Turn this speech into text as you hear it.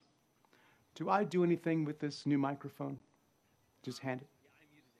Do I do anything with this new microphone? Just hand it.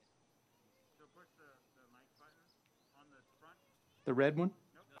 So push the mic button on the front. The red one?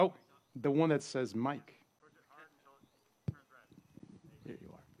 Oh, the one that says mic. Push it hard until it turns red. Here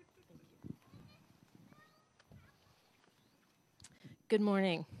you are. Good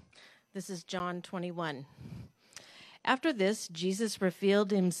morning. This is John 21. After this, Jesus revealed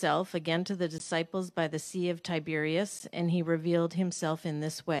himself again to the disciples by the Sea of Tiberias, and he revealed himself in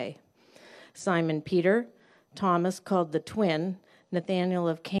this way. Simon Peter, Thomas called the twin, Nathanael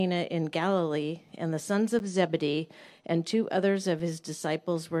of Cana in Galilee, and the sons of Zebedee, and 2 others of his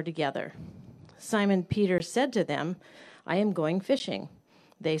disciples were together. Simon Peter said to them, "I am going fishing."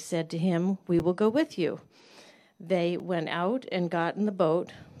 They said to him, "We will go with you." They went out and got in the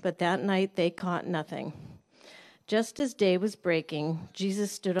boat, but that night they caught nothing. Just as day was breaking,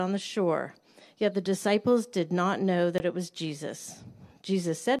 Jesus stood on the shore, yet the disciples did not know that it was Jesus.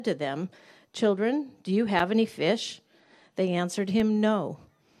 Jesus said to them, "Children, do you have any fish?" They answered him, "No."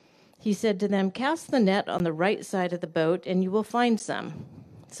 He said to them, "Cast the net on the right side of the boat, and you will find some."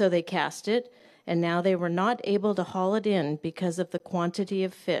 So they cast it, and now they were not able to haul it in because of the quantity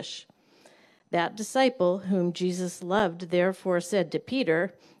of fish. That disciple whom Jesus loved therefore said to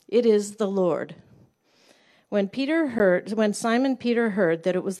Peter, "It is the Lord." When Simon Peter heard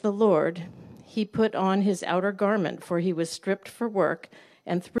that it was the Lord, he put on his outer garment, for he was stripped for work,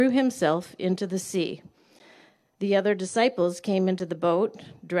 and threw himself into the sea. The other disciples came into the boat,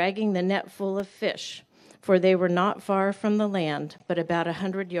 dragging the net full of fish, for they were not far from the land, but about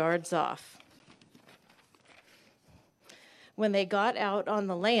 100 yards off. When they got out on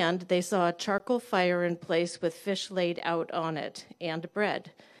the land, they saw a charcoal fire in place with fish laid out on it, and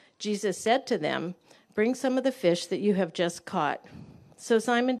bread. Jesus said to them, "Bring some of the fish that you have just caught." So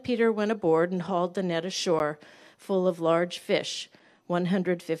Simon Peter went aboard and hauled the net ashore, full of large fish,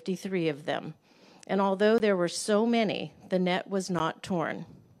 153 of them. And although there were so many, the net was not torn.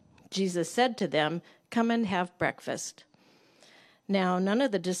 Jesus said to them, "Come and have breakfast." Now none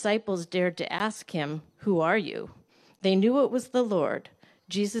of the disciples dared to ask him, "Who are you?" They knew it was the Lord.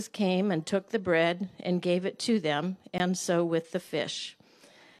 Jesus came and took the bread and gave it to them, and so with the fish.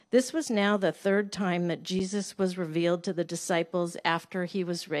 This was now the 3rd time that Jesus was revealed to the disciples after he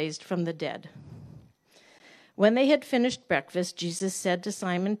was raised from the dead. When they had finished breakfast, Jesus said to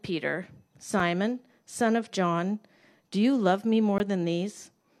Simon Peter, "Simon, son of John, do you love me more than these?"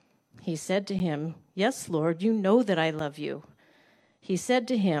 He said to him, "Yes, Lord, you know that I love you." He said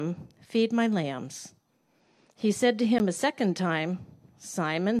to him, "Feed my lambs." He said to him a second time,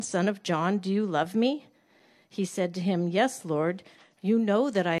 "Simon, son of John, do you love me?" He said to him, "Yes, Lord, you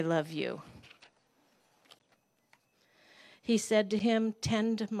know that I love you." He said to him,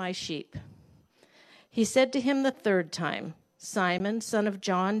 "Tend my sheep." He said to him the 3rd time, "Simon, son of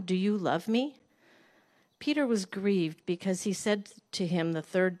John, do you love me?" Peter was grieved because he said to him the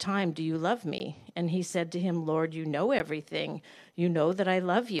 3rd time, "Do you love me?" And he said to him, "Lord, you know everything. You know that I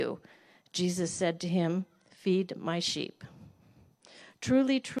love you." Jesus said to him, "Feed my sheep.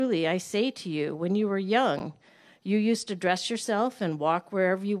 Truly, truly, I say to you, when you were young, you used to dress yourself and walk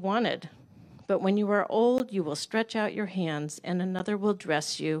wherever you wanted. But when you are old, you will stretch out your hands, and another will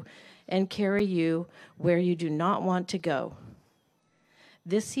dress you and carry you where you do not want to go."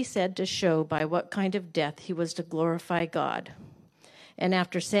 This he said to show by what kind of death he was to glorify God. And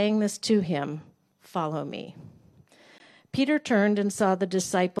after saying this to him, "Follow me." Peter turned and saw the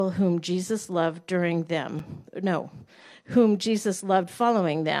disciple whom Jesus loved following them,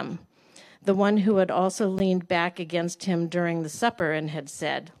 the one who had also leaned back against him during the supper and had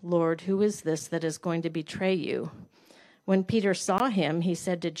said, "Lord, who is this that is going to betray you?" When Peter saw him, he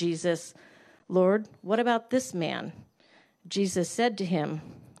said to Jesus, "Lord, what about this man?" Jesus said to him,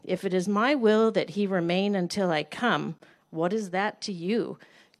 "If it is my will that he remain until I come, what is that to you?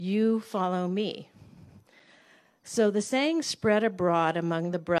 You follow me." So the saying spread abroad among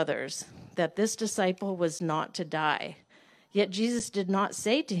the brothers that this disciple was not to die. Yet Jesus did not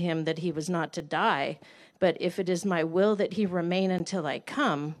say to him that he was not to die, but if it is my will that he remain until I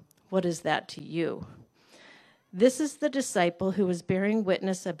come, what is that to you? This is the disciple who is bearing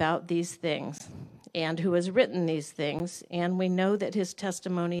witness about these things, and who has written these things, and we know that his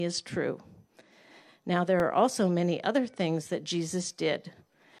testimony is true. Now there are also many other things that Jesus did.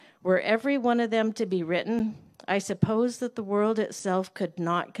 Were every one of them to be written, I suppose that the world itself could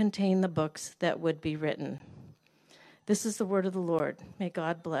not contain the books that would be written. This is the word of the Lord. May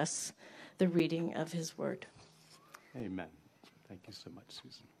God bless the reading of his word. Amen. Thank you so much,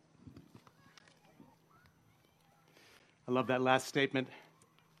 Susan. I love that last statement.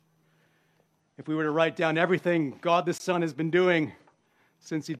 If we were to write down everything God the Son has been doing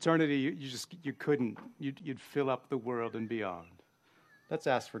Since eternity, you couldn't. You'd fill up the world and beyond. Let's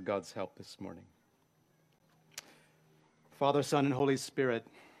ask for God's help this morning. Father, Son, and Holy Spirit,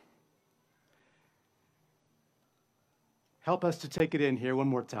 help us to take it in here one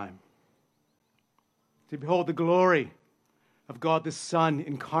more time. To behold the glory of God the Son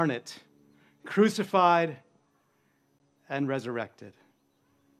incarnate, crucified and resurrected.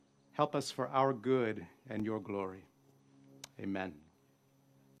 Help us for our good and your glory. Amen.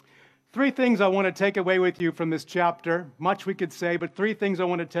 3 things I want to take away with you from this chapter. Much we could say, but 3 things I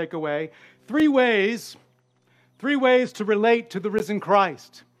want to take away. 3 ways to relate to the risen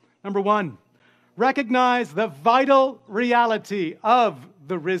Christ. Number 1, recognize the vital reality of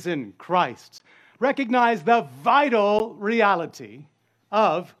the risen Christ. Recognize the vital reality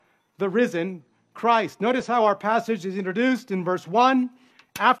of the risen Christ. Notice how our passage is introduced in verse 1.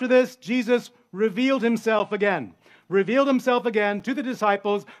 After this, Jesus revealed himself again to the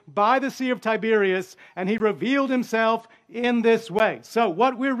disciples by the Sea of Tiberias, and he revealed himself in this way. So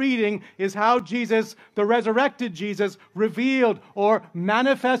what we're reading is how Jesus, the resurrected Jesus, revealed or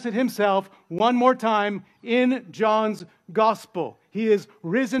manifested himself one more time in John's gospel. He is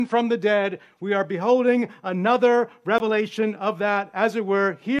risen from the dead. We are beholding another revelation of that, as it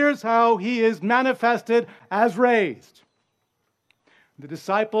were. Here's how he is manifested as raised. The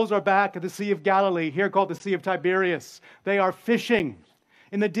disciples are back at the Sea of Galilee, here called the Sea of Tiberias. They are fishing.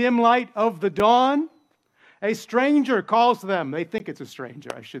 In the dim light of the dawn, a stranger calls to them. They think it's a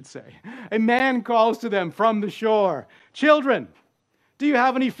stranger, I should say. A man calls to them from the shore. Children, do you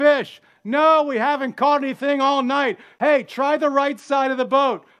have any fish? No, we haven't caught anything all night. Hey, try the right side of the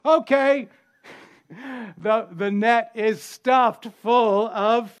boat. Okay. The net is stuffed full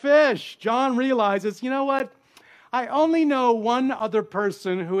of fish. John realizes, you know what? I only know one other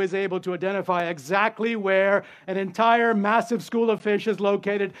person who is able to identify exactly where an entire massive school of fish is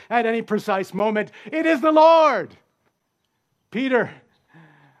located at any precise moment. It is the Lord. Peter,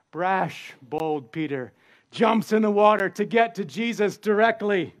 brash, bold Peter, jumps in the water to get to Jesus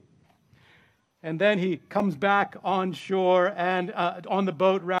directly. And then he comes back on shore and on the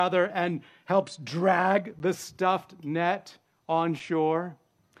boat rather, and helps drag the stuffed net on shore.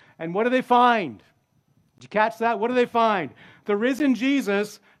 And what do they find? Did you catch that? What do they find? The risen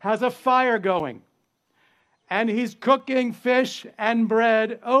Jesus has a fire going. And he's cooking fish and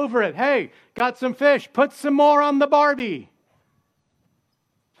bread over it. Hey, got some fish. Put some more on the Barbie.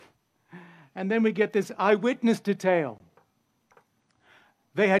 And then we get this eyewitness detail.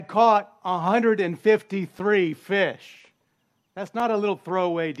 They had caught 153 fish. That's not a little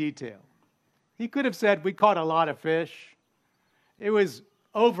throwaway detail. He could have said, we caught a lot of fish. It was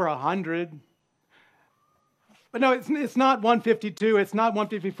over 100. But no, it's not 152, it's not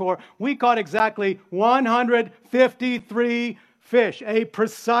 154. We caught exactly 153 fish, a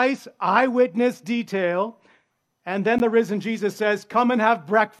precise eyewitness detail. And then the risen Jesus says, come and have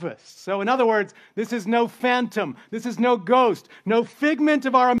breakfast. So in other words, this is no phantom. This is no ghost, no figment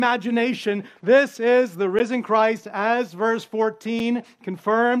of our imagination. This is the risen Christ, as verse 14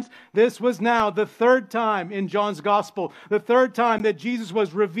 confirms. This was now the 3rd time in John's gospel, the 3rd time that Jesus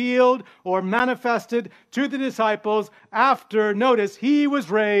was revealed or manifested to the disciples after, notice, he was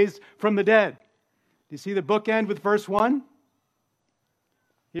raised from the dead. Do you see the bookend with verse 1?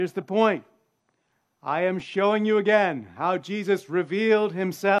 Here's the point. I am showing you again how Jesus revealed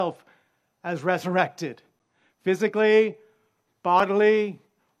himself as resurrected. Physically, bodily,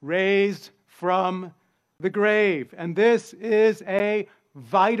 raised from the grave. And this is a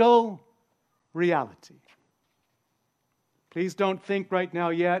vital reality. Please don't think right now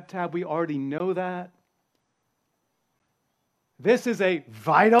yet, have we already know that? This is a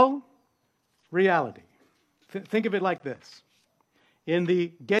vital reality. Think of it like this. In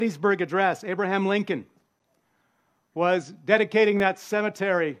the Gettysburg Address, Abraham Lincoln was dedicating that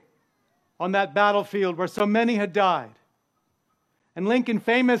cemetery on that battlefield where so many had died. And Lincoln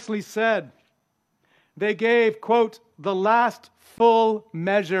famously said, they gave, quote, the last full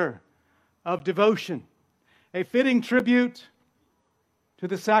measure of devotion, a fitting tribute to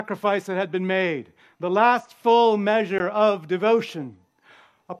the sacrifice that had been made, the last full measure of devotion.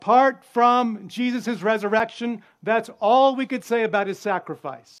 Apart from Jesus' resurrection, that's all we could say about his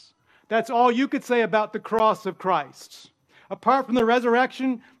sacrifice. That's all you could say about the cross of Christ. Apart from the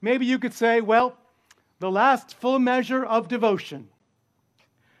resurrection, maybe you could say, well, the last full measure of devotion,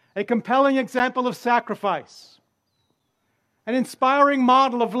 a compelling example of sacrifice, an inspiring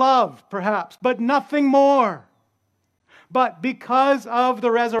model of love, perhaps, but nothing more. But because of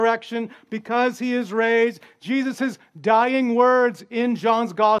the resurrection, because he is raised, Jesus' dying words in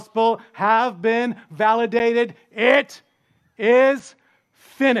John's gospel have been validated. It is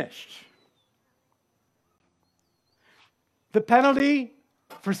finished. The penalty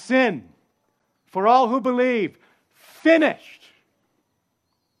for sin, for all who believe, finished.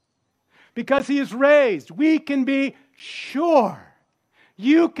 Because he is raised, we can be sure.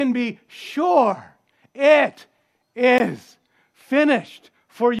 You can be sure it is finished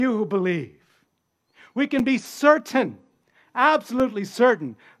for you who believe. We can be certain, absolutely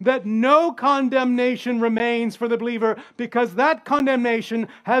certain, that no condemnation remains for the believer because that condemnation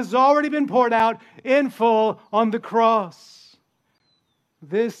has already been poured out in full on the cross.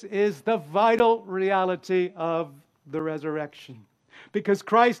 This is the vital reality of the resurrection. Because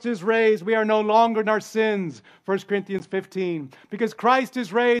Christ is raised, we are no longer in our sins, 1 Corinthians 15. Because Christ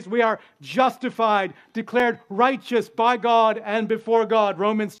is raised, we are justified, declared righteous by God and before God,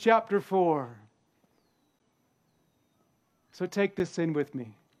 Romans chapter 4. So take this in with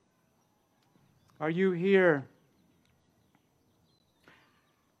me. Are you here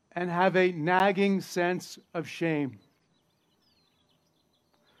and have a nagging sense of shame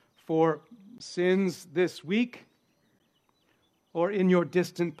for sins this week or in your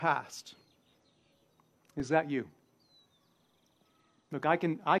distant past? Is that you? Look, I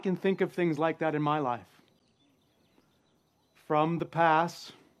can think of things like that in my life. From the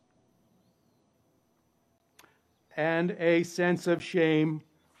past, and a sense of shame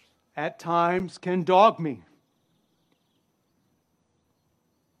at times can dog me.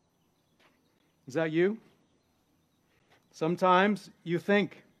 Is that you? Sometimes you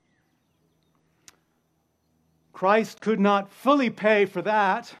think, Christ could not fully pay for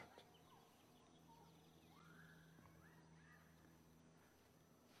that.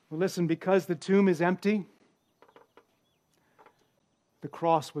 Well, listen, because the tomb is empty, the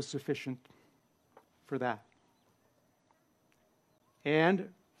cross was sufficient for that. And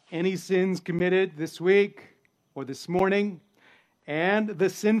any sins committed this week or this morning, and the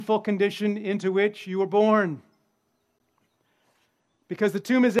sinful condition into which you were born. Because the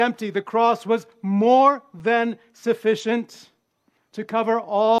tomb is empty, the cross was more than sufficient to cover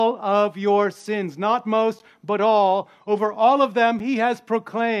all of your sins. Not most, but all. Over all of them, he has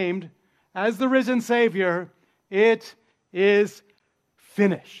proclaimed, as the risen Savior, it is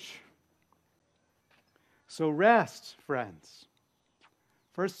finished. So rest, friends.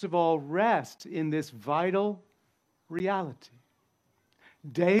 First of all, rest in this vital reality.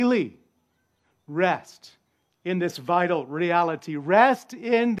 Daily rest in this vital reality. Rest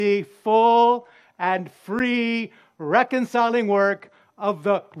in the full and free reconciling work of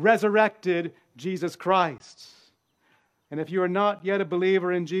the resurrected Jesus Christ. And if you are not yet a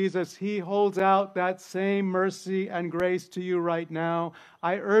believer in Jesus, he holds out that same mercy and grace to you right now.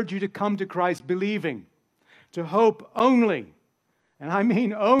 I urge you to come to Christ believing, to hope only, and I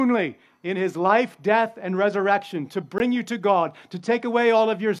mean only, in his life, death, and resurrection, to bring you to God, to take away all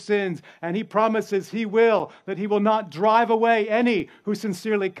of your sins. And he promises he will, that he will not drive away any who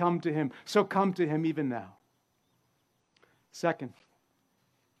sincerely come to him. So come to him even now. Second,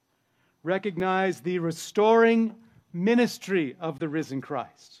 recognize the restoring ministry of the risen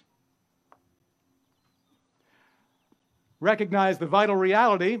Christ. Recognize the vital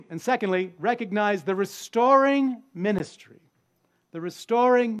reality. And secondly, recognize the restoring ministry. The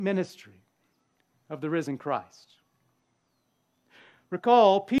restoring ministry of the risen Christ.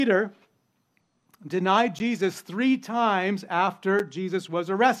 Recall, Peter denied Jesus 3 times after Jesus was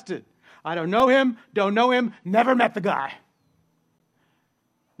arrested. I don't know him, never met the guy.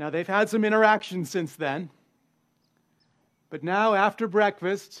 Now, they've had some interaction since then. But now, after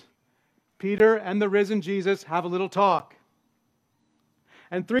breakfast, Peter and the risen Jesus have a little talk.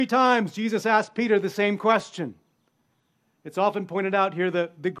 And 3 times, Jesus asked Peter the same question. It's often pointed out here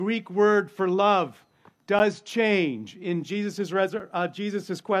that the Greek word for love does change in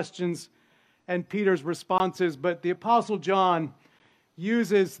Jesus' questions and Peter's responses, but the Apostle John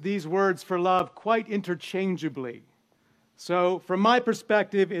uses these words for love quite interchangeably. So, from my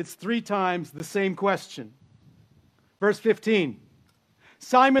perspective, it's 3 times the same question. Verse 15,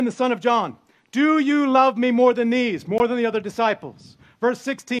 Simon the son of John, do you love me more than these, more than the other disciples? Verse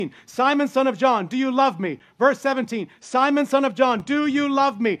 16, Simon, son of John, do you love me? Verse 17, Simon, son of John, do you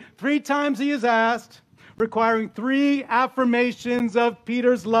love me? 3 times he is asked, requiring 3 affirmations of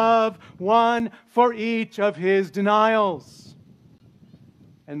Peter's love, 1 for each of his denials.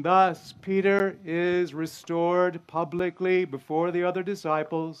 And thus, Peter is restored publicly before the other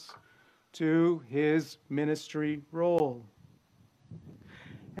disciples to his ministry role.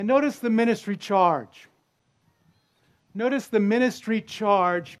 And notice the ministry charge. Notice the ministry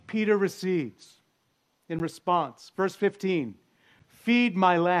charge Peter receives in response. Verse 15, feed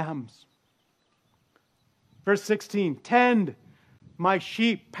my lambs. Verse 16, tend my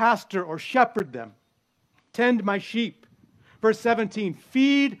sheep, pastor or shepherd them. Tend my sheep. Verse 17,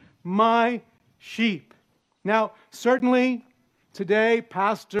 feed my sheep. Now, certainly today,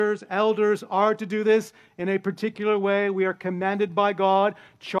 pastors, elders are to do this in a particular way. We are commanded by God,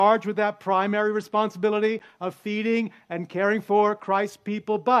 charged with that primary responsibility of feeding and caring for Christ's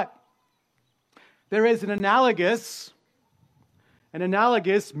people. But there is an analogous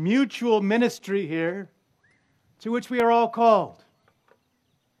mutual ministry here to which we are all called.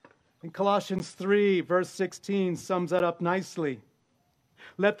 And Colossians 3, verse 16 sums that up nicely.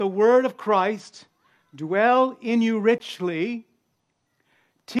 Let the word of Christ dwell in you richly,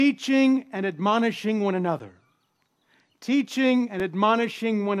 teaching and admonishing one another. Teaching and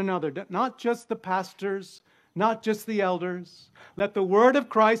admonishing one another. Not just the pastors, not just the elders. Let the word of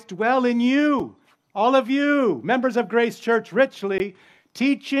Christ dwell in you, all of you, members of Grace Church, richly,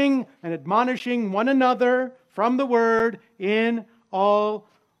 teaching and admonishing one another from the word in all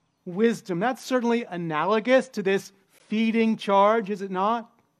wisdom. That's certainly analogous to this feeding charge, is it not?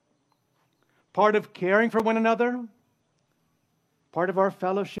 Part of caring for one another, part of our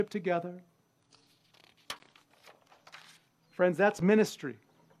fellowship together. Friends, that's ministry.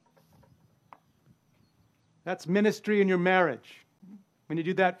 That's ministry in your marriage, when you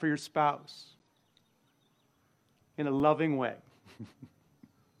do that for your spouse in a loving way.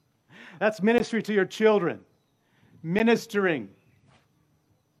 That's ministry to your children, ministering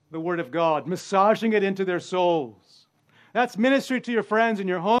the Word of God, massaging it into their souls. That's ministry to your friends in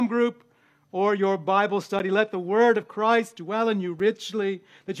your home group or your Bible study. Let the word of Christ dwell in you richly,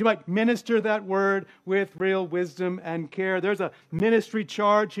 that you might minister that word with real wisdom and care. There's a ministry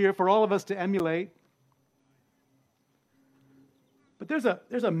charge here for all of us to emulate. But there's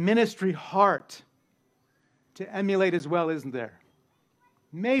a ministry heart to emulate as well, isn't there?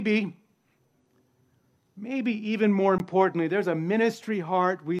 Maybe even more importantly, there's a ministry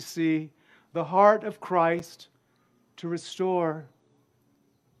heart we see, the heart of Christ to restore.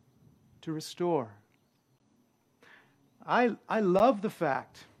 I love the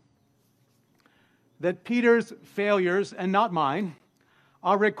fact that Peter's failures, and not mine,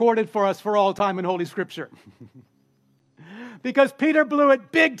 are recorded for us for all time in Holy Scripture. Because Peter blew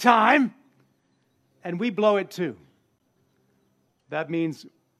it big time, and we blow it too. That means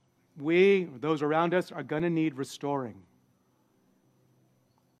we, those around us, are going to need restoring.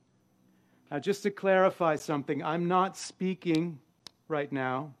 Now, just to clarify something, I'm not speaking right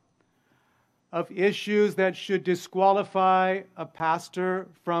now of issues that should disqualify a pastor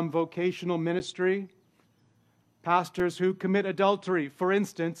from vocational ministry. Pastors who commit adultery, for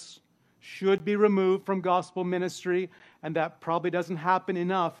instance, should be removed from gospel ministry, and that probably doesn't happen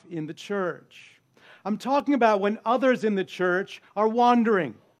enough in the church. I'm talking about when others in the church are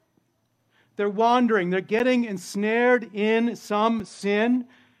wandering. They're wandering. They're getting ensnared in some sin.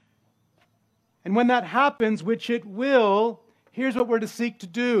 And when that happens, which it will, here's what we're to seek to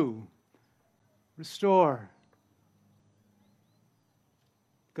do. Restore.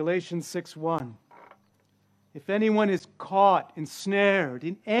 Galatians 6:1. If anyone is caught, ensnared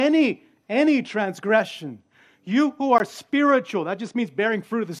in any transgression, you who are spiritual, that just means bearing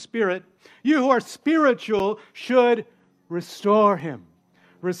fruit of the Spirit, you who are spiritual should restore him.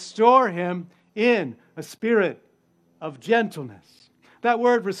 Restore him in a spirit of gentleness. That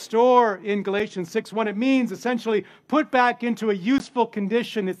word restore in Galatians 6:1, it means essentially put back into a useful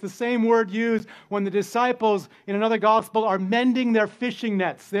condition. It's the same word used when the disciples in another gospel are mending their fishing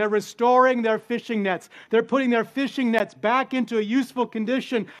nets. They're restoring their fishing nets. They're putting their fishing nets back into a useful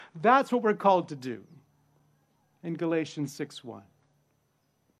condition. That's what we're called to do in Galatians 6:1.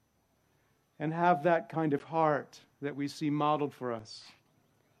 And have that kind of heart that we see modeled for us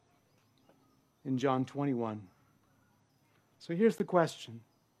in John 21. So here's the question.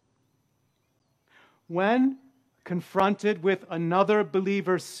 When confronted with another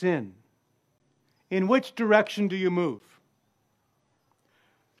believer's sin, in which direction do you move?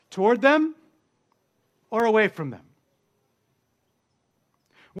 Toward them or away from them?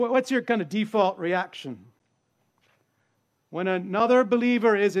 What's your kind of default reaction? When another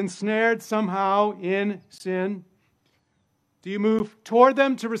believer is ensnared somehow in sin, do you move toward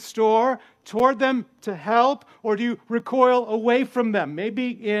them to restore, toward them to help, or do you recoil away from them, maybe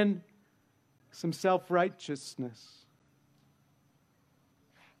in some self-righteousness?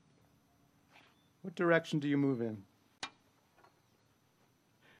 What direction do you move in?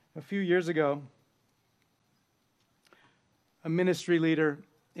 A few years ago, a ministry leader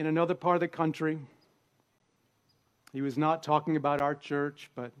in another part of the country, he was not talking about our church,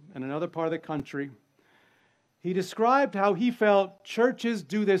 but in another part of the country, he described how he felt churches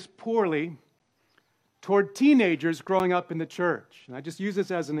do this poorly toward teenagers growing up in the church. And I just use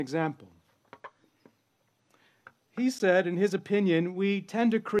this as an example. He said, in his opinion, we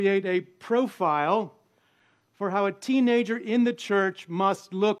tend to create a profile for how a teenager in the church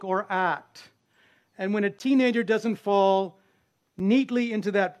must look or act. And when a teenager doesn't fall neatly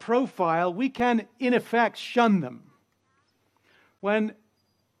into that profile, we can, in effect, shun them. When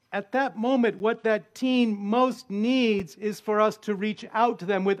at that moment, what that teen most needs is for us to reach out to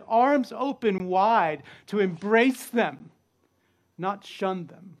them with arms open wide, to embrace them, not shun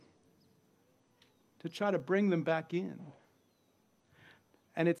them, to try to bring them back in.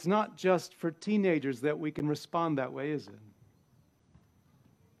 And it's not just for teenagers that we can respond that way, is it?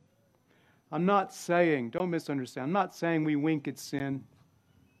 I'm not saying, don't misunderstand, I'm not saying we wink at sin.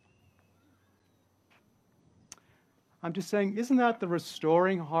 I'm just saying, isn't that the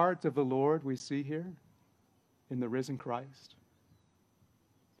restoring heart of the Lord we see here in the risen Christ?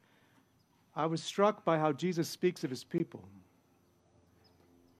 I was struck by how Jesus speaks of his people,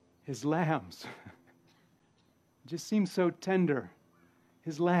 his lambs. It just seems so tender.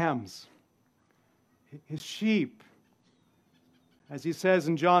 His lambs, his sheep. As he says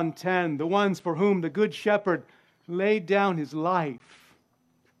in John 10, the ones for whom the good shepherd laid down his life.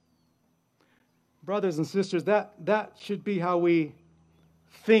 Brothers and sisters, that should be how we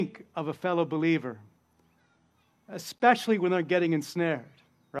think of a fellow believer, especially when they're getting ensnared,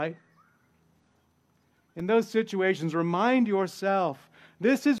 right? In those situations, remind yourself,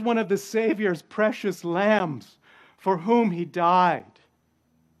 this is one of the Savior's precious lambs for whom he died.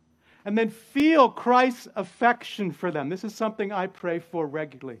 And then feel Christ's affection for them. This is something I pray for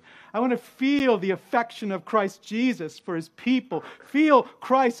regularly. I want to feel the affection of Christ Jesus for his people. Feel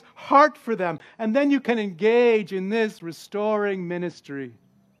Christ's heart for them. And then you can engage in this restoring ministry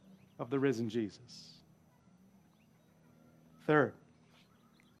of the risen Jesus. Third,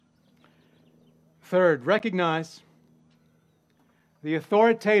 recognize the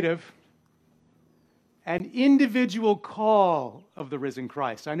authoritative and individual call of the risen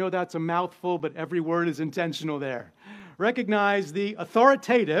Christ. I know that's a mouthful, but every word is intentional there. Recognize the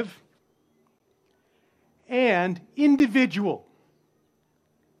authoritative and individualized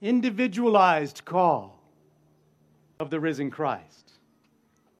call of the risen Christ.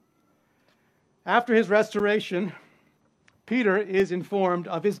 After his restoration, Peter is informed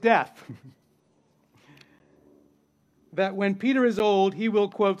of his death. That when Peter is old, he will,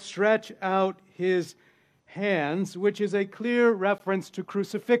 quote, stretch out his hands, which is a clear reference to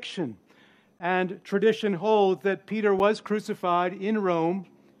crucifixion. And tradition holds that Peter was crucified in Rome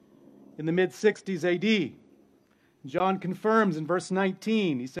in the mid-60s AD. John confirms in verse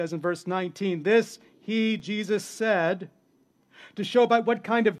 19, he says in verse 19, this he, Jesus, said, to show by what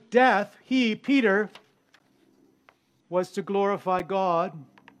kind of death he, Peter, was to glorify God.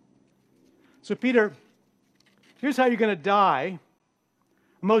 So Peter, here's how you're going to die.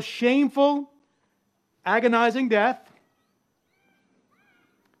 A most shameful, agonizing death.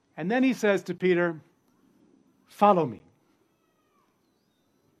 And then he says to Peter, follow me.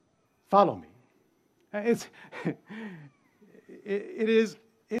 Follow me. It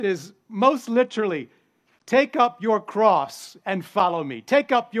is most literally, take up your cross and follow me.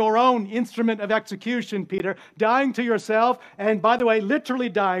 Take up your own instrument of execution, Peter, dying to yourself, and by the way, literally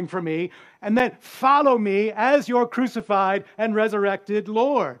dying for me, and then follow me as your crucified and resurrected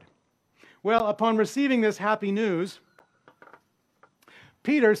Lord. Well, upon receiving this happy news,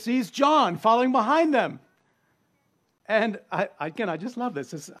 Peter sees John following behind them. And I just love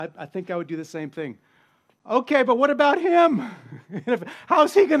this. I think I would do the same thing. Okay, but what about him?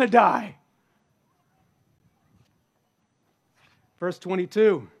 How's he going to die? Verse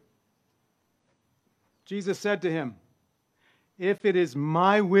 22, Jesus said to him, if it is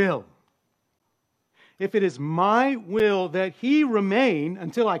my will that he remain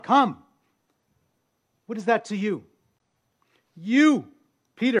until I come, what is that to you? You,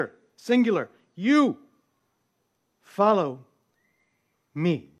 Peter, singular, you follow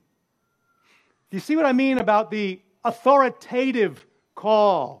me. Do you see what I mean about the authoritative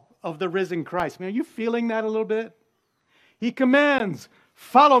call of the risen Christ? I mean, are you feeling that a little bit? He commands,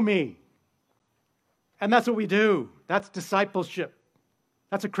 follow me. And that's what we do. That's discipleship.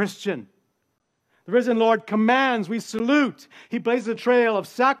 That's a Christian. The risen Lord commands, we salute. He blazes a trail of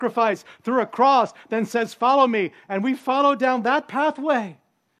sacrifice through a cross, then says, follow me. And we follow down that pathway,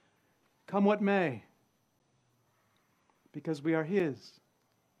 come what may, because we are his.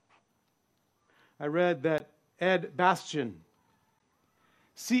 I read that Ed Bastian,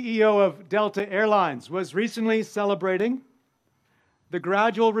 CEO of Delta Airlines, was recently celebrating the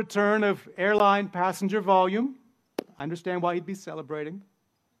gradual return of airline passenger volume. I understand why he'd be celebrating.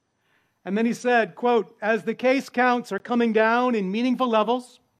 And then he said, quote, as the case counts are coming down in meaningful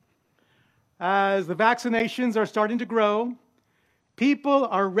levels, as the vaccinations are starting to grow, people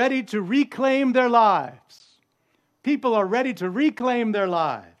are ready to reclaim their lives. People are ready to reclaim their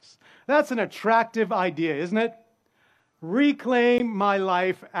lives. That's an attractive idea, isn't it? Reclaim my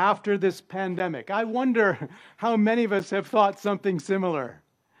life after this pandemic. I wonder how many of us have thought something similar.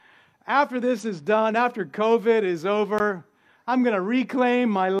 After this is done, after COVID is over, I'm going to reclaim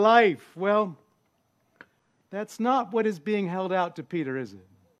my life. Well, that's not what is being held out to Peter, is it?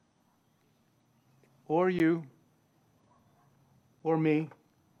 Or you, or me.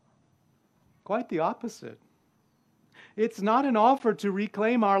 Quite the opposite. It's not an offer to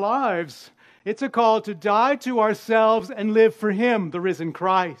reclaim our lives. It's a call to die to ourselves and live for Him, the risen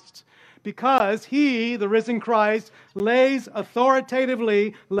Christ. Because He, the risen Christ,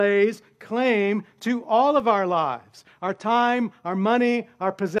 authoritatively lays claim to all of our lives. Our time, our money,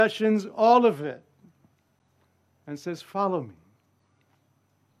 our possessions, all of it. And says, follow me.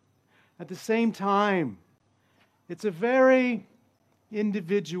 At the same time, it's a very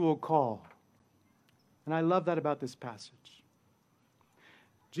individual call. And I love that about this passage.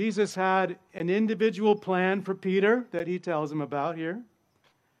 Jesus had an individual plan for Peter that He tells him about here.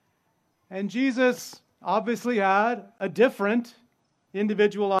 And Jesus obviously had a different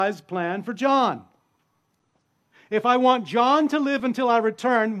individualized plan for John. If I want John to live until I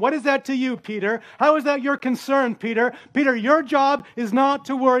return, what is that to you, Peter? How is that your concern, Peter? Peter, your job is not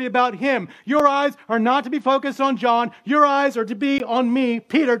to worry about him. Your eyes are not to be focused on John. Your eyes are to be on me.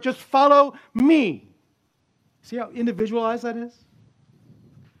 Peter, just follow me. See how individualized that is?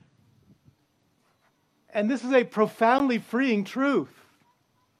 And this is a profoundly freeing truth.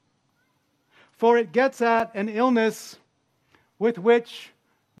 For it gets at an illness with which,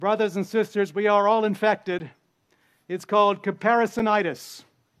 brothers and sisters, we are all infected. It's called comparisonitis.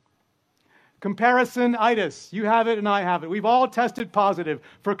 Comparisonitis. You have it and I have it. We've all tested positive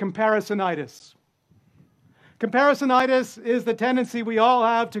for comparisonitis. Comparisonitis is the tendency we all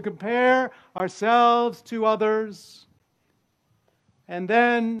have to compare ourselves to others. And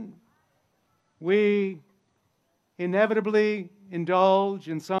then we inevitably indulge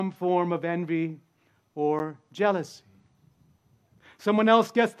in some form of envy or jealousy. Someone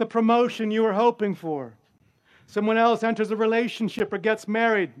else gets the promotion you were hoping for. Someone else enters a relationship or gets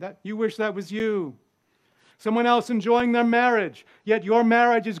married. You wish that was you. Someone else enjoying their marriage, yet your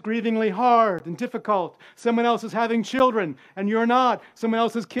marriage is grievingly hard and difficult. Someone else is having children, and you're not. Someone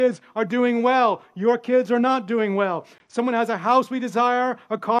else's kids are doing well. Your kids are not doing well. Someone has a house we desire,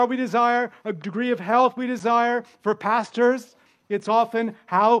 a car we desire, a degree of health we desire. For pastors, it's often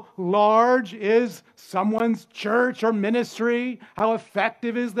how large is someone's church or ministry? How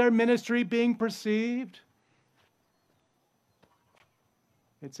effective is their ministry being perceived?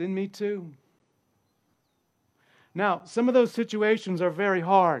 It's in me too. Now, some of those situations are very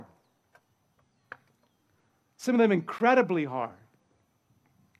hard. Some of them incredibly hard.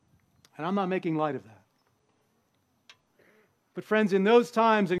 And I'm not making light of that. But friends, in those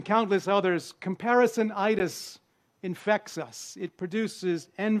times and countless others, comparisonitis infects us. It produces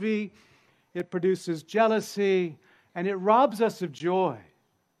envy, it produces jealousy, and it robs us of joy.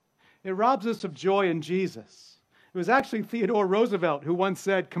 It robs us of joy in Jesus. It was actually Theodore Roosevelt who once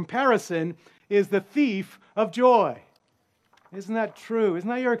said, comparison is the thief of joy. Isn't that true? Isn't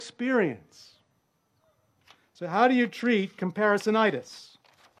that your experience? So how do you treat comparisonitis?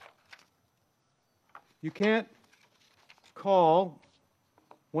 You can't call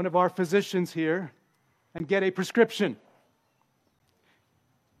one of our physicians here and get a prescription.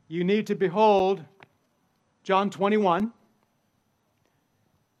 You need to behold John 21,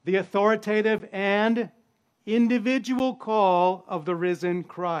 the authoritative and individual call of the risen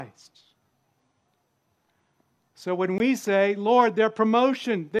Christ. So when we say, Lord, their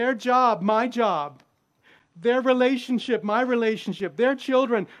promotion, their job, my job, their relationship, my relationship, their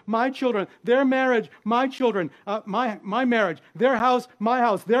children, my children, their marriage, my children, my marriage, their house, my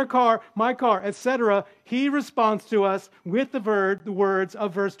house, their car, my car, etc., He responds to us with the words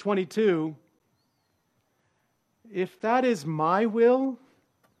of verse 22. If that is my will,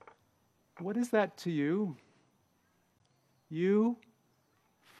 what is that to you? You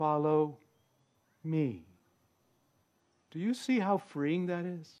follow me. Do you see how freeing that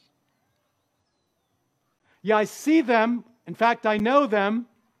is? Yeah, I see them. In fact, I know them.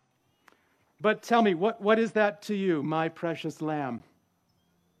 But tell me, what is that to you, my precious lamb?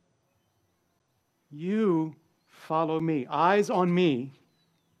 You follow me. Eyes on me.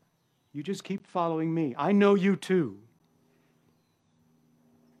 You just keep following me. I know you too.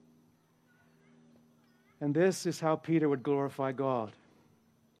 And this is how Peter would glorify God.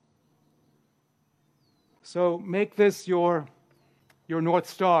 So make this your North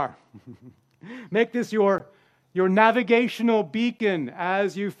Star. Make this your navigational beacon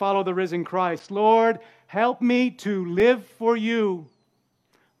as you follow the risen Christ. Lord, help me to live for you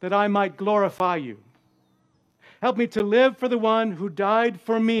that I might glorify you. Help me to live for the one who died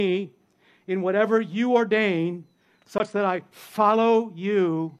for me in whatever you ordain, such that I follow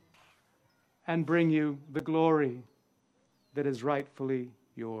you and bring you the glory that is rightfully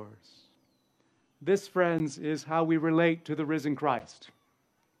yours. This, friends, is how we relate to the risen Christ.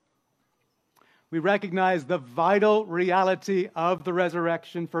 We recognize the vital reality of the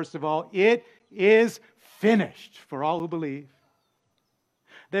resurrection, first of all. It is finished for all who believe.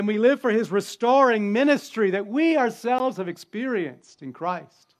 Then we live for his restoring ministry that we ourselves have experienced in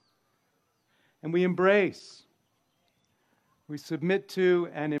Christ. And we embrace, we submit to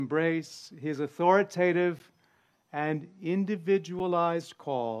and embrace his authoritative and individualized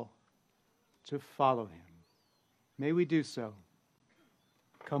call to follow him. May we do so,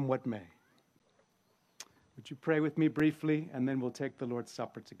 come what may. Would you pray with me briefly, and then we'll take the Lord's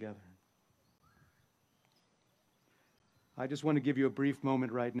Supper together. I just want to give you a brief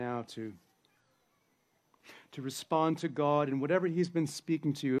moment right now to respond to God in whatever he's been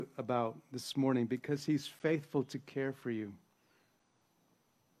speaking to you about this morning, because he's faithful to care for you.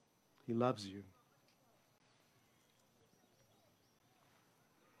 He loves you.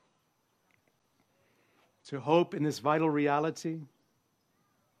 To hope in this vital reality.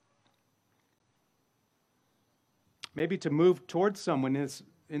 Maybe to move towards someone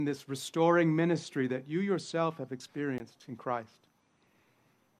in this restoring ministry that you yourself have experienced in Christ.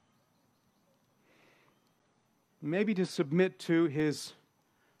 Maybe to submit to his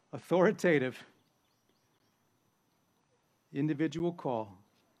authoritative individual call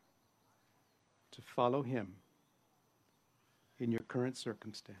to follow him in your current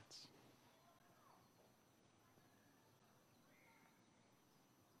circumstance.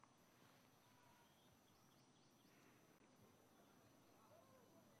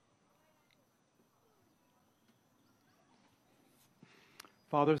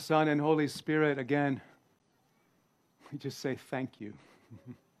 Father, Son, and Holy Spirit, again, we just say thank you.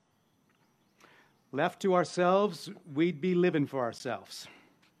 Left to ourselves, we'd be living for ourselves.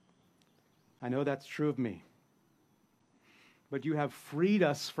 I know that's true of me. But you have freed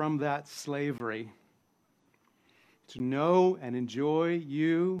us from that slavery to know and enjoy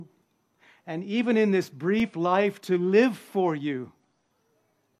you, and even in this brief life, to live for you,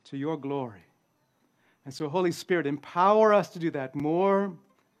 to your glory. And so, Holy Spirit, empower us to do that more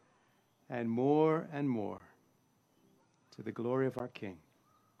and more and more to the glory of our King.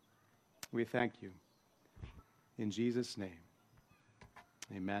 We thank you. In Jesus' name,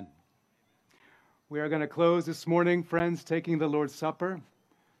 amen. We are going to close this morning, friends, taking the Lord's Supper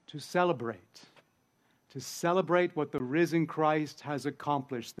to celebrate what the risen Christ has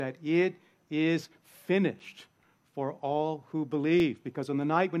accomplished, that it is finished for all who believe. Because on the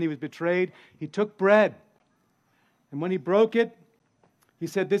night when he was betrayed, he took bread. And when he broke it, he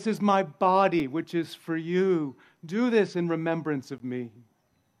said, "This is my body, which is for you. Do this in remembrance of me."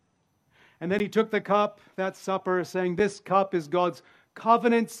 And then he took the cup, that supper, saying, "This cup is God's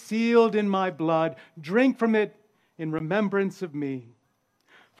covenant sealed in my blood. Drink from it in remembrance of me."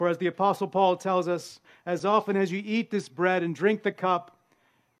 For as the Apostle Paul tells us, as often as you eat this bread and drink the cup,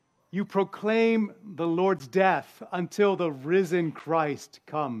 you proclaim the Lord's death until the risen Christ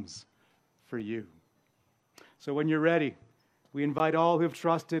comes for you. So when you're ready, we invite all who have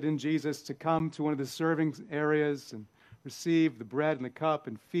trusted in Jesus to come to one of the serving areas and receive the bread and the cup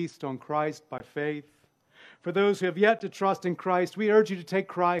and feast on Christ by faith. For those who have yet to trust in Christ, we urge you to take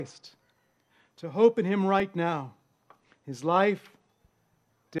Christ, to hope in him right now, his life,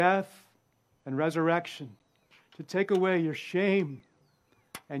 death, and resurrection, to take away your shame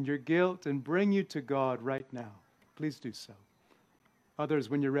and your guilt and bring you to God right now. Please do so. Others,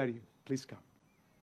 when you're ready, please come.